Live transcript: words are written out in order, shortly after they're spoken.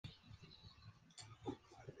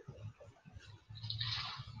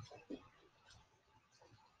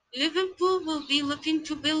Liverpool will be looking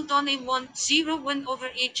to build on a 1-0 win over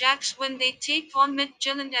Ajax when they take on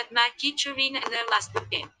Midtjylland at Midtjylland in their last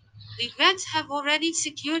game. The Reds have already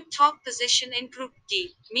secured top position in Group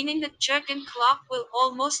D, meaning that Jurgen Klopp will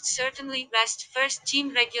almost certainly rest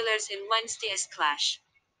first-team regulars in Wednesday's clash.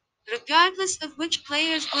 Regardless of which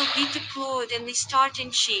players will be deployed in the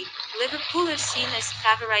starting sheet, Liverpool are seen as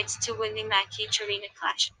favourites to win the Midtjylland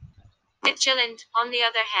clash. Midtjylland, on the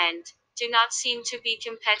other hand, do not seem to be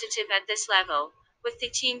competitive at this level, with the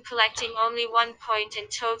team collecting only 1 point in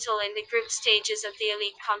total in the group stages of the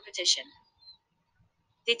elite competition.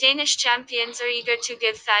 The Danish champions are eager to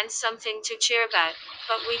give fans something to cheer about,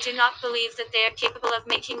 but we do not believe that they are capable of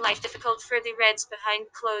making life difficult for the Reds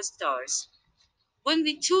behind closed doors. When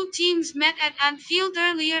the two teams met at Anfield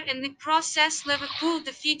earlier in the process, Liverpool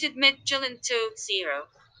defeated Midtjylland 2-0.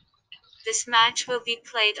 This match will be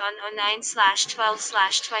played on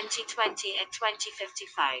 09/12/2020 at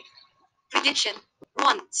 20:55. Prediction: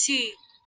 1-2